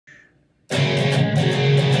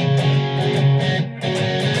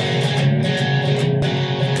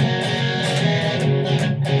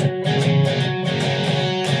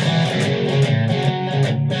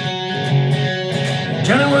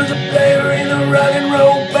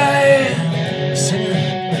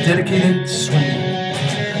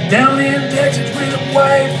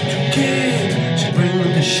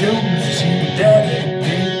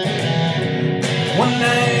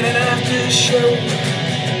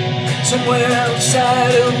somewhere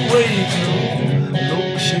outside of Waco.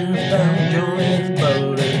 Local sheriff found Johnny's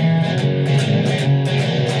body.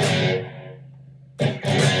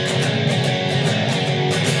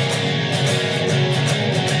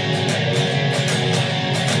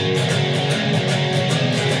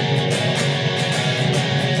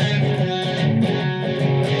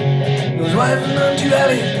 His wife and none too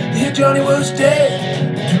alley, here Johnny was dead.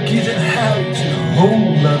 2 kids in the house and a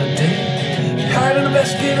whole lot of debt. He hired an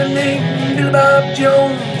investigator named Billy Bob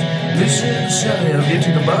Jones. Listen, Sally, I'll get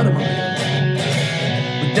to the bottom of it.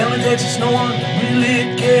 But down in Texas, no one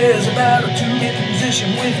really cares about a 2-hit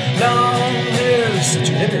musician with long hair. It's such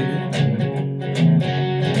a headache.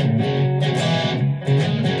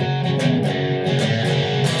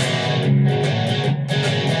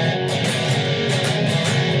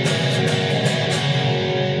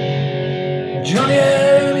 Johnny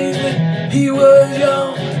had an easement, he was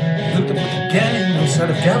young. He looked up at the canyon outside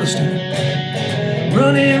of Galveston,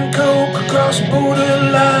 running coke across the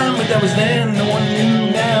borderline. But that was then, no one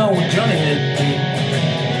knew now what Johnny had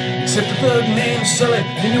done. Except a thug named Sully,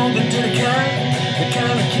 you know the dirty kind, the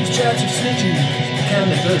kind that keeps tracks of snitches, the kind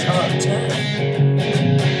that does hard time.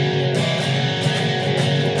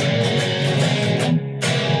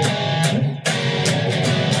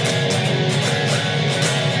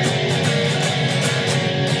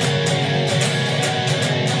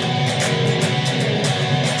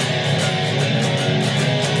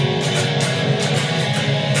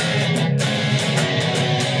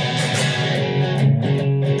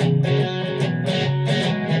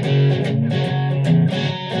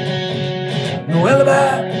 No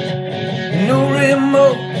alibi, no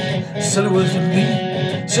remote. Sully was the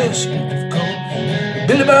lead suspect, of course.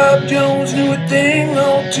 Billy Bob Jones knew a thing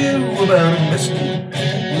or two about investigating.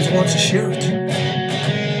 He was once a sheriff too.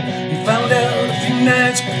 He found out a few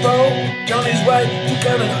nights before Johnny's wife took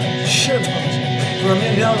out a insurance policy for $1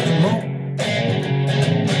 million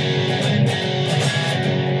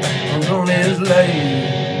or more on his life.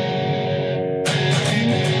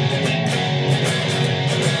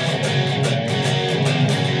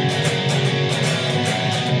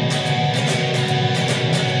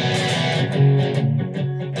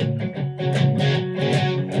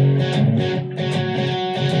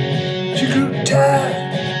 She grew tired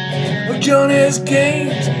of Johnny's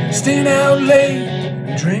games, staying out late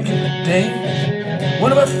and drinking the dames.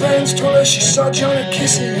 One of her friends told her she saw Johnny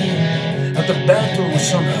kissing at the back door with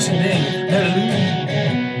some hussy named Mary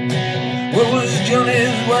Lou. What was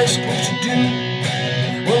Johnny's wife supposed to do?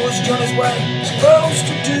 What was Johnny's wife supposed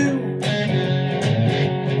to do?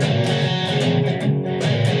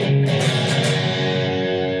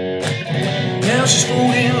 Now she's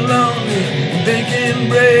folding laundry and baking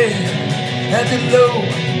bread at the local